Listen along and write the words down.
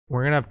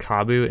We're gonna have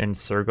Kabu and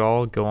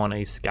Sergal go on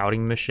a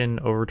scouting mission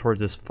over towards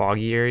this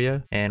foggy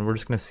area, and we're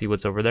just gonna see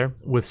what's over there.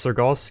 With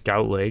Sergal's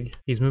scout leg,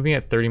 he's moving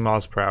at 30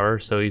 miles per hour,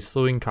 so he's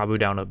slowing Kabu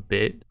down a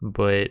bit,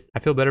 but I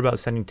feel better about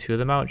sending 2 of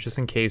them out just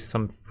in case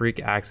some freak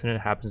accident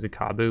happens to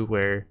Kabu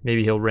where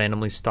maybe he'll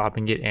randomly stop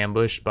and get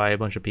ambushed by a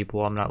bunch of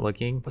people I'm not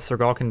looking.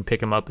 Sergal can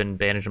pick him up and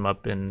bandage him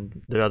up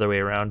and the other way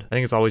around. I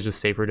think it's always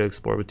just safer to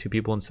explore with 2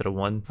 people instead of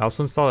 1. I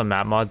also installed a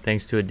map mod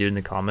thanks to a dude in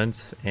the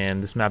comments,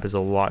 and this map is a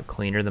lot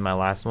cleaner than my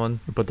last one,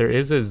 but there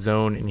is a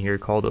zone in here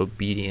called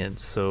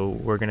Obedience, so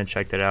we're gonna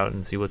check that out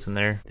and see what's in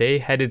there. They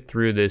headed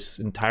through this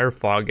entire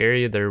fog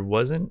area. There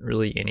wasn't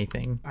really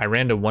anything. I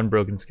ran to 1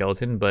 broken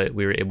skeleton, but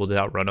we were able to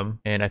outrun them,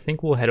 and I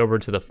think we'll head over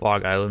to the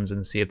Fog Islands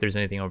and see if there's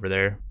anything over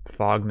there.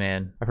 Fog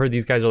man, I've heard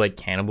these guys are like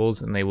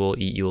cannibals and they will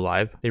eat you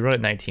alive. They run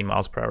at 19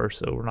 miles per hour,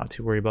 so we're not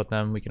too worried about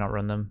them. We can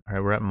outrun them. All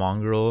right, we're at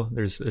Mongrel.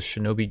 There's a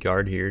shinobi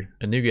guard here.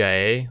 A new guy,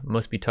 eh?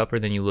 Must be tougher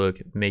than you look,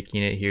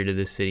 making it here to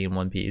this city in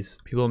one piece.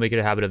 People make it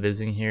a habit of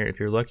visiting here. If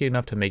you're lucky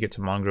enough to make it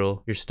to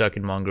Mongrel, you're stuck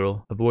in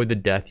Mongrel. Avoid the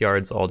death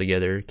yards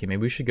altogether. Okay,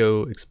 maybe we should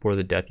go explore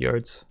the death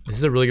yards. This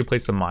is a really good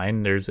place to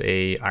mine. There's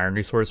a iron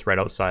resource right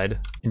outside,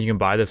 and you can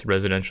buy this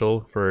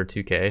residential for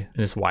 2k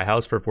and this Y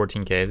house for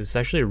 14k. This is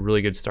actually a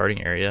really good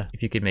starting area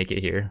if you could make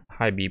it here.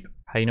 Hi Beep,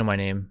 how you know my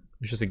name?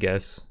 It's just a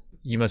guess.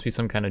 You must be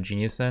some kind of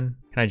genius then.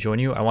 Can I join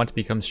you? I want to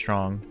become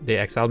strong. They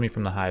exiled me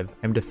from the hive.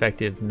 I'm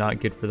defective,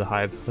 not good for the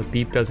hive. But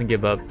Beep doesn't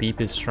give up.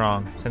 Beep is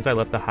strong. Since I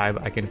left the hive,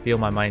 I can feel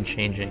my mind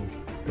changing.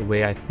 The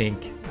way I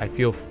think. I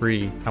feel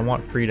free. I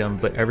want freedom,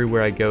 but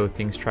everywhere I go,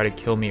 things try to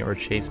kill me or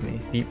chase me.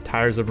 Beep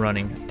tires of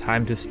running.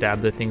 Time to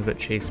stab the things that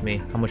chase me.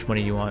 How much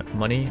money you want?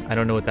 Money? I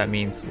don't know what that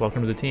means.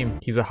 Welcome to the team.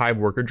 He's a hive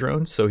worker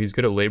drone, so he's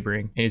good at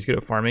laboring and he's good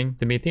at farming.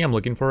 The main thing I'm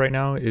looking for right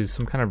now is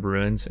some kind of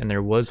ruins, and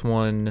there was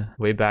one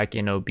way back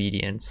in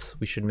Obedience.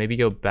 We should maybe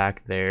go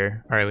back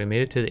there. All right, we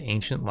made it to the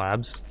ancient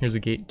labs. Here's a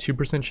gate.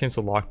 2% chance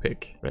to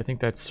lockpick, but I think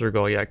that's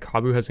Sergal. Yeah,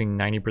 Kabu has a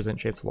 90%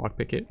 chance to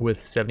lockpick it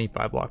with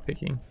 75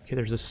 lockpicking. Okay,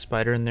 there's a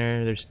spider in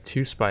there. There's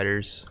 2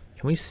 spiders.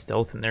 Can we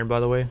stealth in there, by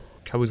the way?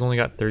 Kabu's only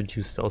got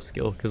 32 stealth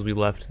skill because we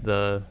left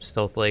the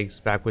stealth legs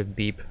back with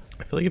Beep.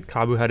 I feel like if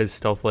Kabu had his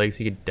stealth legs,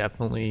 he could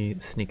definitely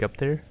sneak up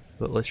there,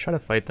 but let's try to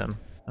fight them.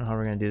 I don't know how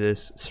we're gonna do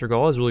this.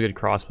 Sergal has really good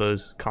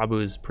crossbows.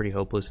 Kabu is pretty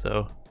hopeless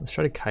though. Let's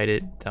try to kite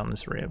it down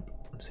this ramp.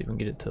 Let's see if we can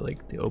get it to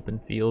like the open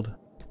field.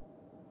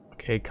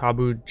 Okay,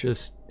 Kabu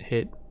just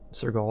hit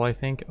Sergal, I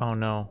think. Oh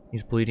no,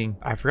 he's bleeding.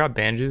 I forgot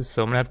bandages,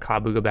 so I'm gonna have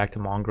Kabu go back to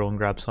Mongrel and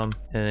grab some,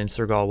 and then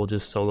Sergal will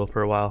just solo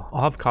for a while.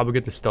 I'll have Kabu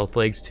get the stealth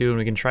legs too, and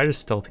we can try to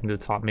stealthing to the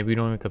top. Maybe we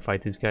don't have to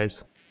fight these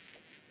guys.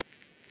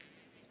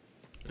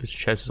 His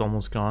chest is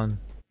almost gone.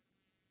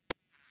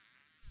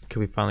 Okay,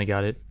 we finally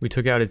got it. We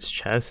took out its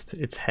chest,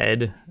 its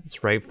head,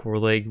 its right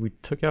foreleg. We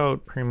took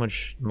out pretty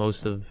much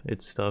most of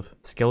its stuff.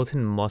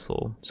 Skeleton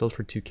muscle sells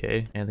for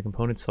 2k, and the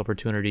components sell for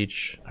 200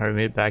 each. All right, we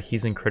made it back.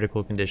 He's in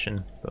critical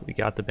condition, but we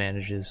got the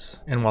bandages.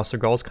 And while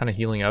Sergal's kind of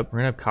healing up, we're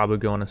gonna have Kabu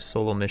go on a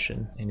solo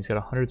mission, and he's got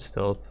 100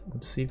 stealth.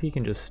 Let's see if he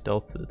can just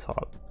stealth to the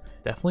top.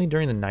 Definitely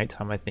during the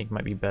nighttime, I think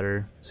might be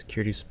better.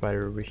 Security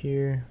spider over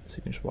here, so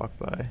you can just walk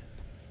by.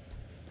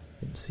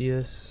 Didn't see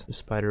us. The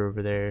spider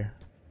over there.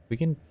 We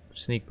can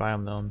sneak by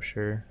him though, I'm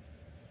sure.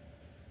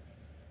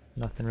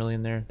 Nothing really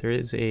in there. There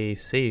is a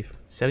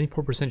safe.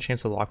 74%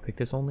 chance to lockpick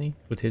this only.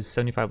 With his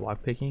 75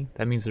 lockpicking,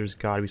 that means there's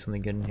gotta be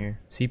something good in here.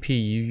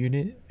 CPU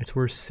unit, it's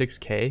worth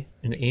 6k.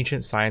 An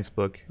ancient science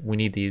book, we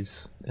need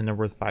these, and they're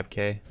worth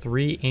 5k.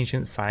 3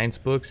 ancient science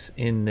books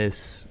in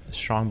this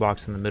strong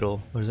box in the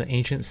middle. There's an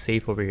ancient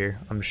safe over here.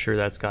 I'm sure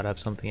that's gotta have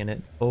something in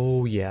it.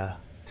 Oh yeah,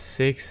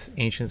 6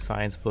 ancient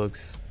science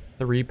books.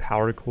 3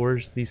 power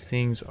cores. These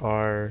things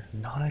are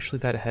not actually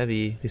that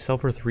heavy. They sell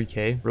for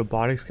 3k.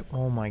 Robotics,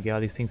 oh my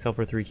god, these things sell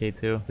for 3k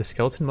too. The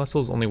skeleton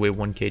muscles only weigh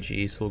 1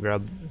 kg, so we'll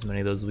grab as many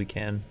of those as we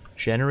can.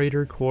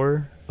 Generator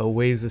core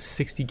weighs a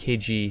 60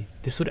 kg.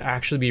 This would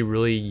actually be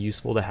really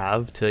useful to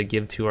have to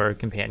give to our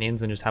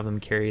companions and just have them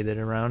carry that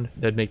around.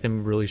 That'd make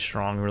them really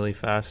strong really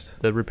fast.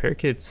 The repair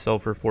kits sell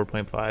for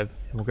 4.5. And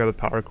we'll grab a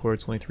power core,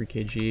 it's only 3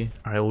 kg.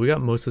 All right, well, we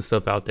got most of the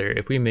stuff out there.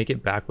 If we make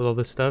it back with all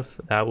this stuff,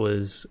 that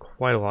was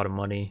quite a lot of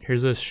money.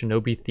 Here's a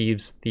Shinobi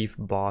Thieves Thief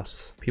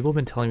Boss. People have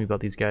been telling me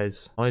about these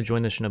guys. I want to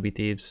join the Shinobi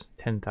Thieves.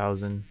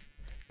 10,000.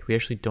 We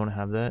actually don't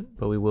have that,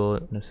 but we will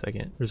in a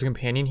second. There's a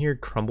companion here,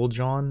 Crumble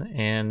John,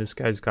 and this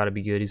guy's got to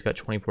be good. He's got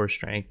 24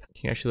 strength.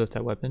 Can you actually lift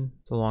that weapon?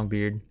 It's a long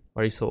beard.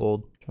 Why are you so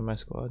old? Join my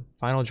squad.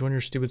 Final, join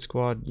your stupid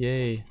squad.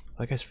 Yay.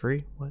 That guy's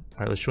free? What? All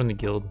right, let's join the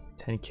guild.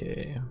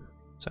 10k.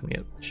 Sign me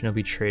up.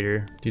 Shinobi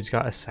Trader. Dude's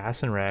got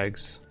assassin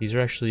rags. These are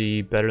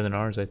actually better than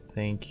ours, I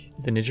think.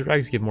 The ninja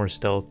rags give more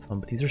stealth,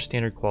 but these are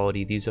standard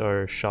quality. These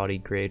are shoddy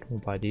grade. We'll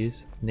buy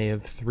these. And they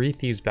have 3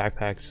 thieves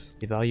backpacks.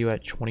 They value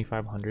at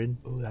 2,500.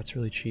 Oh, that's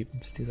really cheap.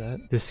 Let's do that.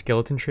 The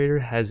skeleton trader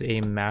has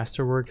a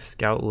masterwork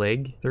scout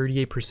leg,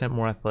 38%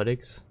 more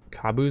athletics.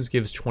 Kabu's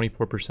gives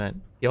 24%.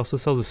 He also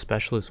sells a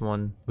specialist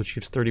one, which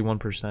gives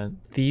 31%.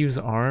 Thieves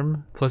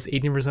Arm, plus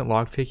 18%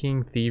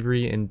 lockpicking,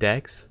 thievery, and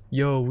dex.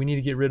 Yo, we need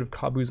to get rid of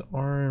Kabu's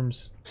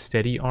arms.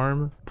 Steady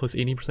Arm, plus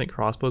 18%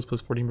 crossbows,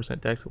 plus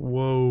 14% dex.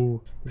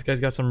 Whoa, this guy's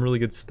got some really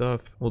good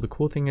stuff. Well, the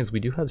cool thing is we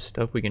do have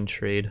stuff we can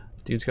trade.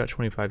 This dude's got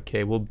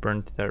 25k. We'll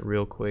burn through that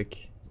real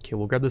quick. Okay,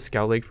 we'll grab the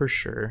scout leg for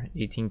sure.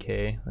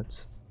 18k.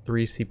 That's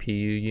 3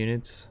 CPU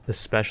units. The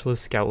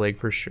specialist scout leg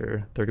for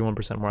sure.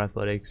 31% more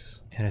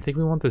athletics. And I think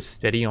we want the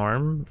steady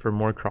arm for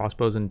more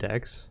crossbows and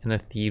dex. And the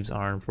thieves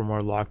arm for more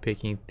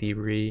lockpicking,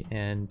 thievery,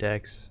 and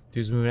dex.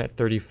 Dude's moving at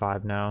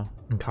 35 now.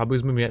 And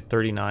Kabu's moving at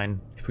 39.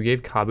 If we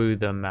gave Kabu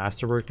the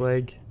masterwork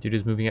leg, dude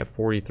is moving at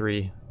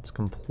 43. It's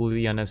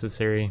completely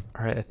unnecessary.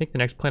 All right, I think the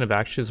next plan of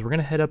action is we're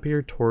gonna head up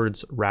here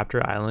towards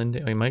Raptor Island,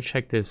 and we might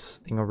check this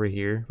thing over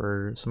here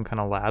for some kind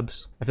of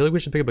labs. I feel like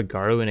we should pick up a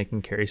Garo and it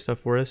can carry stuff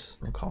for us.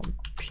 We'll call him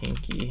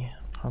Pinky.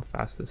 How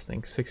fast is this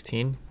thing?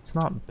 16? It's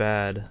not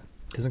bad.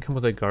 Doesn't come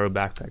with a Garo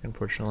backpack,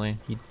 unfortunately.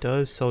 He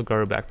does sell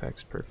Garo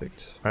backpacks.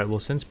 Perfect. All right, well,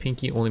 since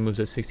Pinky only moves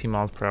at 16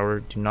 miles per hour,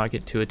 do not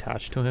get too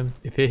attached to him.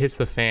 If it hits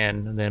the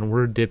fan, then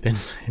we're dipping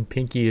and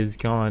Pinky is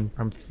gone.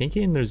 I'm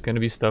thinking there's going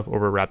to be stuff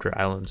over Raptor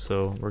Island,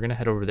 so we're going to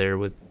head over there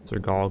with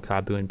Zergal,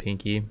 Kabu, and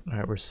Pinky. All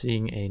right, we're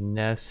seeing a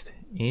nest,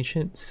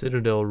 ancient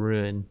citadel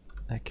ruin.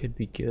 That could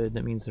be good.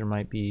 That means there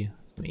might be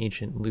some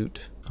ancient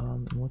loot.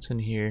 And what's in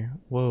here?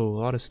 Whoa, a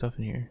lot of stuff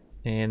in here.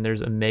 And there's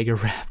a Mega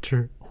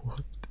Raptor.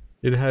 What?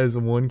 It has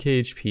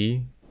 1k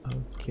HP.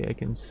 Okay, I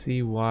can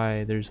see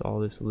why there's all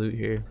this loot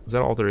here. Is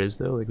that all there is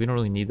though? Like, we don't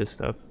really need this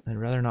stuff. I'd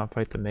rather not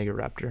fight the Mega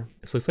Raptor.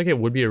 This looks like it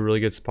would be a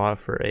really good spot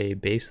for a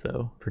base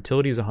though.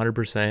 Fertility is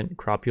 100%,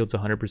 crop yield's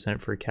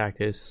 100% for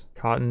cactus.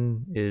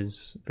 Cotton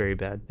is very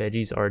bad.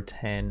 Veggies are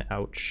 10,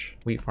 ouch.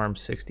 Wheat farm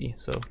 60,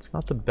 so it's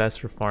not the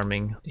best for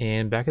farming.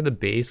 And back at the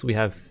base, we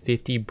have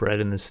 50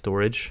 bread in the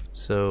storage,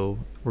 so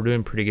we're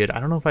doing pretty good.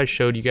 I don't know if I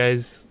showed you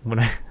guys when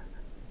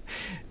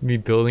me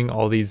building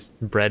all these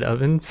bread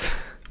ovens.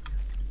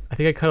 I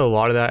think I cut a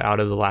lot of that out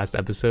of the last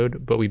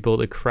episode, but we built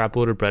a crap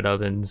load of bread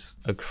ovens,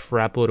 a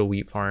crap load of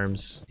wheat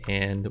farms,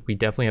 and we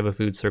definitely have a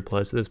food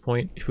surplus at this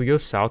point. If we go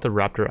south of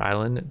Raptor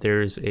Island,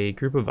 there's a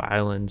group of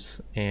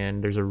islands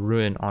and there's a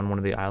ruin on one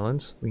of the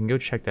islands. We can go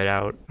check that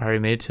out. I already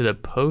made it to the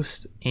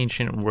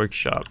post-ancient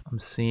workshop. I'm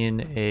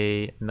seeing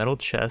a metal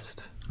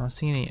chest. I'm not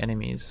seeing any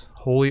enemies.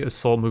 Holy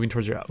assault moving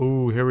towards your...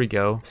 Oh, here we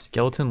go.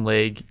 Skeleton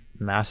leg.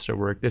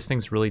 Masterwork. This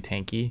thing's really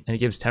tanky and it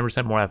gives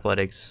 10% more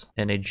athletics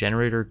and a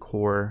generator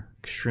core,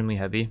 extremely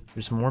heavy.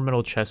 There's more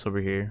metal chests over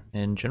here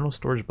and general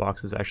storage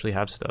boxes actually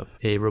have stuff.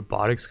 A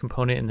robotics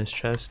component in this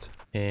chest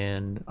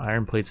and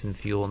iron plates and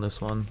fuel in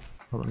this one.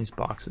 Hold on, these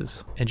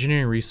boxes.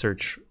 Engineering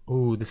research.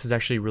 Oh, this is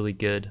actually really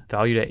good.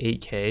 Valued at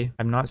 8k.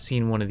 I've not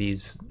seen one of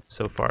these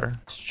so far.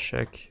 Let's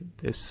check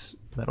this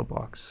metal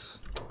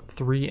box.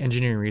 3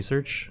 engineering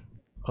research.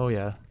 Oh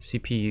yeah,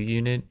 CPU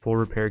unit, 4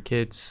 repair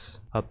kits,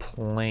 a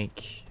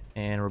plank,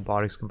 and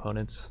robotics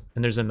components.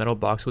 And there's a metal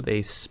box with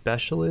a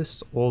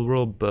specialist old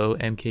world bow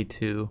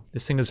MK2.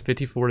 This thing does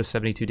 54 to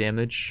 72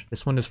 damage.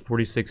 This one does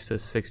 46 to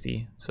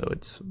 60, so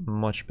it's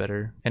much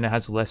better. And it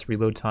has less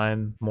reload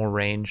time, more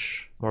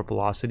range, more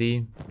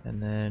velocity,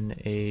 and then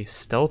a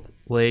stealth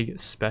leg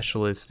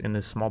specialist in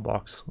this small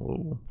box.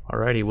 Whoa.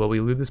 Alrighty, well, we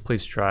leave this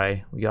place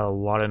dry. We got a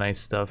lot of nice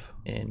stuff,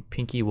 and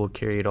Pinky will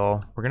carry it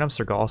all. We're gonna have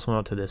Sergal swim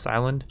out to this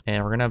island,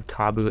 and we're gonna have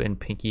Kabu and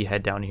Pinky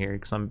head down here,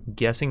 because I'm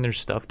guessing there's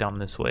stuff down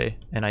this way,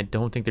 and I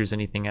don't think there's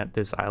anything at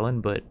this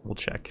island, but we'll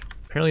check.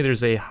 Apparently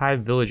there's a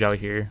hive village out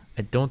here.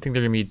 I don't think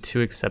they're gonna be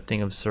too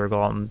accepting of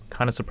Sergal. I'm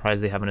kind of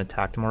surprised they haven't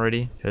attacked him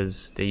already,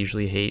 because they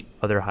usually hate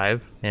other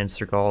hive, and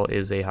Sergal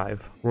is a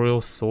hive.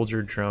 Royal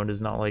soldier drone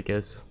does not like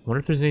us. Wonder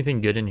if there's anything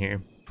good in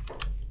here.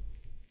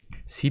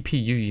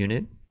 CPU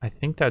unit. I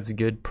think that's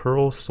good.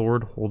 Pearl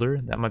sword holder.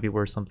 That might be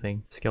worth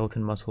something.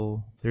 Skeleton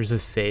muscle. There's a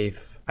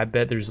safe. I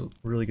bet there's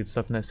really good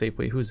stuff in that safe.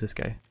 Wait, who is this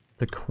guy?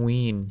 The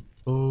queen.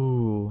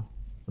 Oh,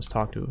 let's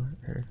talk to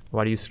her.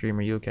 Why do you scream?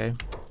 Are you okay?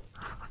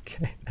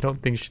 Okay, I don't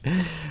think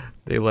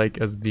they like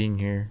us being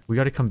here. We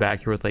got to come back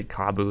here with like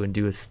Kabu and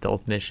do a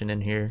stealth mission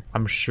in here.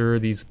 I'm sure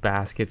these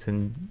baskets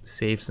and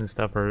safes and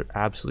stuff are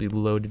absolutely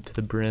loaded to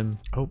the brim.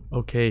 Oh,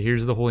 okay,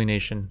 here's the Holy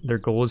Nation. Their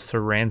goal is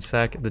to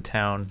ransack the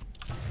town.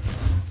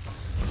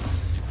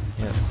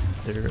 Yeah,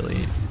 they're really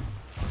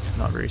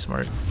not very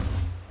smart.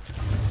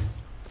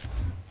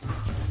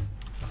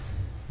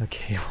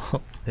 Okay,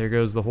 well, there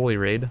goes the holy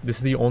raid. This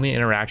is the only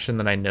interaction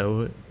that I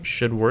know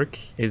should work,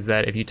 is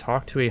that if you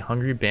talk to a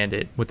hungry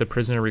bandit with the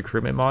prisoner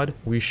recruitment mod,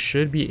 we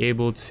should be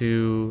able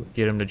to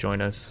get him to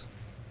join us.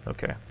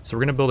 Okay, so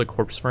we're gonna build a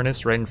corpse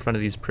furnace right in front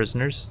of these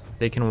prisoners.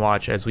 They can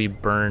watch as we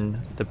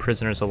burn the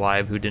prisoners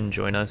alive who didn't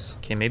join us.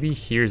 Okay, maybe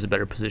here's a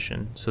better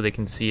position so they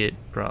can see it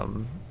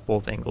from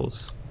both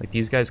angles. Like,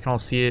 these guys can all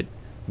see it,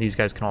 these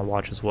guys can all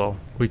watch as well.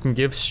 We can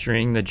give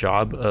String the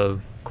job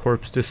of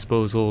corpse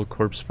disposal,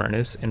 corpse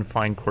furnace, and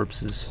find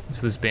corpses.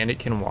 So this bandit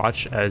can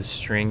watch as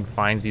String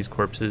finds these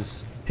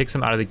corpses, picks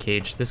them out of the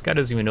cage. This guy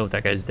doesn't even know if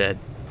that guy's dead.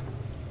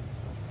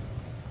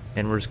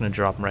 And we're just gonna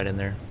drop him right in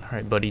there. All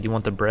right, buddy, do you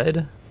want the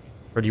bread?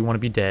 Or do you want to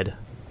be dead?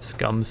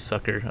 Scum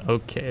sucker.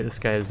 Okay, this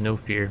guy has no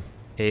fear.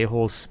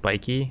 A-hole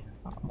spiky.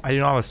 I do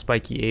not have a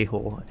spiky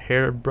a-hole.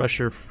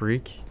 Hairbrusher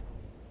freak.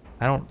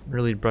 I don't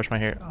really brush my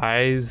hair.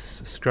 Eyes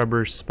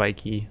scrubber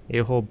spiky.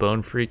 A-hole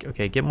bone freak.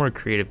 Okay, get more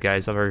creative,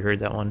 guys. I've already heard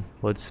that one.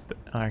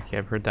 Okay,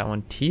 I've heard that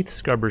one. Teeth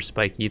scrubber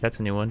spiky.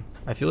 That's a new one.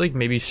 I feel like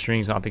maybe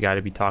String's not the guy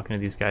to be talking to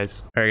these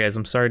guys. Alright guys,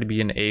 I'm sorry to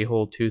be an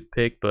a-hole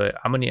toothpick, but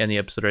I'm gonna end the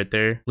episode right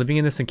there. Living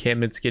in this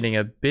encampment's getting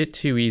a bit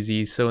too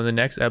easy, so in the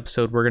next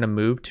episode we're gonna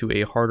move to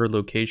a harder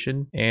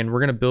location and we're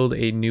gonna build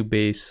a new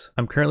base.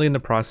 I'm currently in the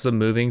process of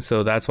moving,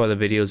 so that's why the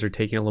videos are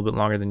taking a little bit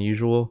longer than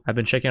usual. I've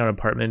been checking out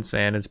apartments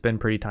and it's been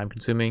pretty time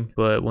consuming.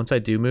 But once I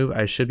do move,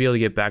 I should be able to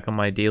get back on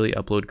my daily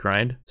upload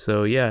grind.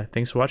 So yeah,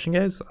 thanks for watching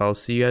guys. I'll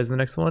see you guys in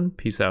the next one.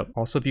 Peace out.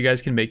 Also, if you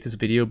guys can make this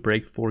video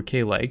break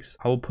 4K likes,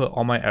 I will put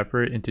all my effort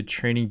into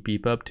training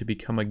Beep Up to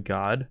become a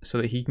god so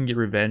that he can get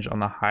revenge on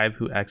the Hive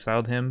who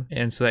exiled him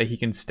and so that he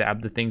can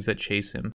stab the things that chase him.